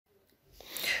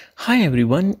Hi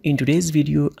everyone, in today's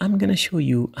video I'm gonna show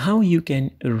you how you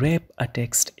can wrap a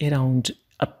text around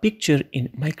a picture in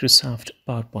Microsoft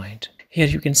PowerPoint. Here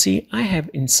you can see I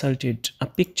have inserted a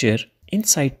picture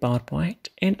inside PowerPoint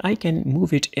and I can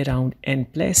move it around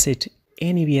and place it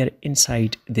anywhere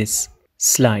inside this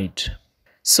slide.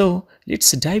 So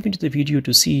let's dive into the video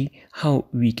to see how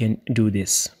we can do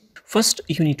this. First,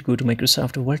 you need to go to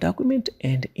Microsoft Word document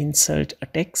and insert a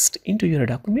text into your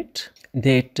document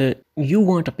that you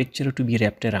want a picture to be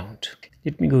wrapped around.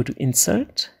 Let me go to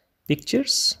Insert,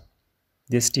 Pictures,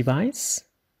 this device,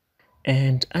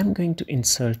 and I'm going to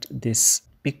insert this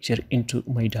picture into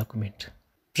my document.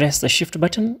 Press the Shift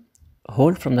button,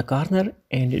 hold from the corner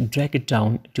and drag it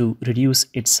down to reduce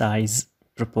its size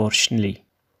proportionally.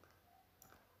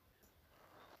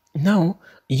 Now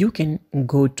you can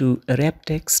go to wrap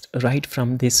text right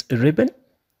from this ribbon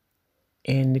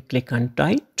and click on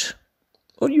tight,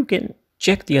 or you can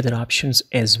check the other options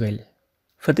as well.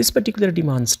 For this particular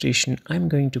demonstration, I'm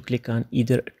going to click on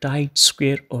either tight,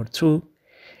 square or through,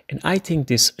 and I think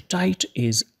this tight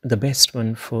is the best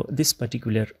one for this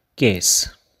particular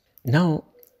case. Now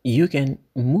you can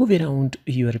move around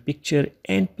your picture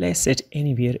and place it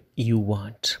anywhere you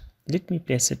want. Let me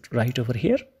place it right over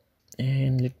here.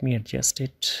 And let me adjust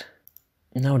it.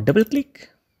 Now double click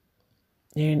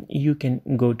and you can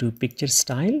go to picture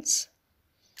styles,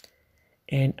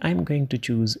 and I'm going to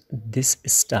choose this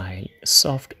style,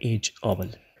 soft edge oval.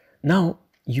 Now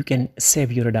you can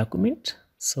save your document,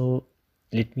 so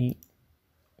let me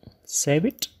save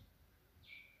it.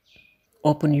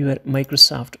 Open your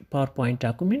Microsoft PowerPoint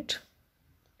document,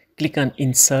 click on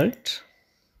insert,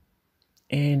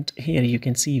 and here you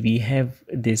can see we have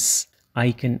this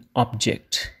icon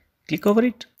object. Click over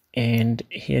it, and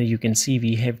here you can see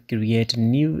we have create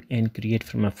new and create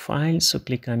from a file. So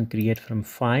click on create from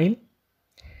file,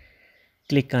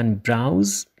 click on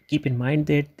browse. Keep in mind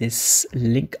that this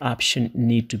link option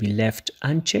need to be left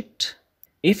unchecked.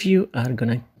 If you are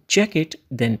gonna check it,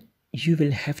 then you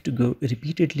will have to go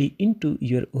repeatedly into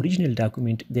your original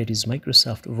document, that is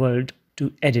Microsoft Word,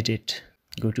 to edit it.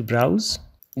 Go to browse,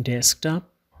 desktop,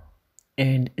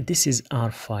 and this is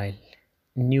our file,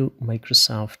 new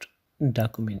Microsoft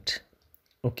document.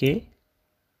 Okay,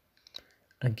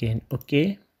 again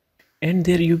okay, and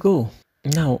there you go.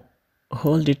 Now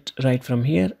hold it right from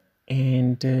here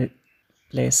and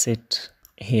place it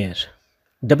here.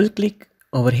 Double click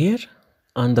over here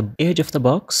on the edge of the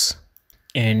box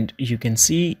and you can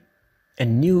see a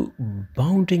new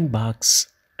bounding box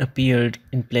appeared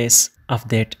in place of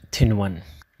that thin one.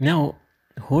 Now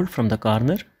hold from the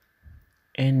corner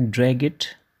and drag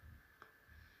it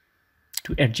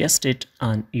to adjust it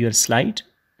on your slide,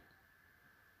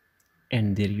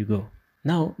 and there you go.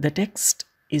 Now the text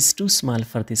is too small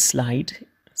for this slide,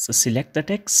 so select the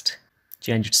text,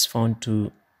 change its font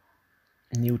to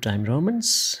New Time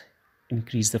Romans,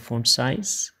 increase the font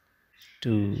size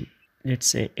to, let's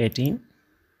say, 18.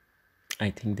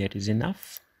 I think that is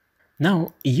enough.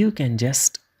 Now you can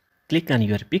just click on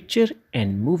your picture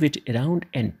and move it around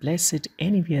and place it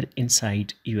anywhere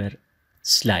inside your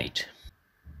slide.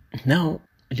 Now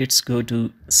let's go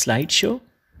to slideshow,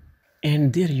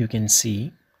 and there you can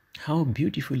see how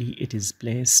beautifully it is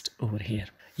placed over here.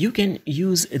 You can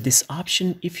use this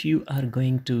option if you are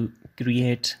going to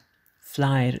create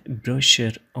flyer,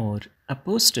 brochure or a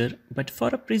poster, but for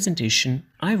a presentation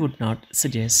I would not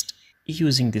suggest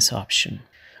using this option.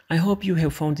 I hope you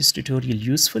have found this tutorial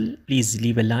useful. Please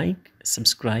leave a like,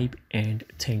 subscribe, and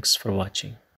thanks for watching.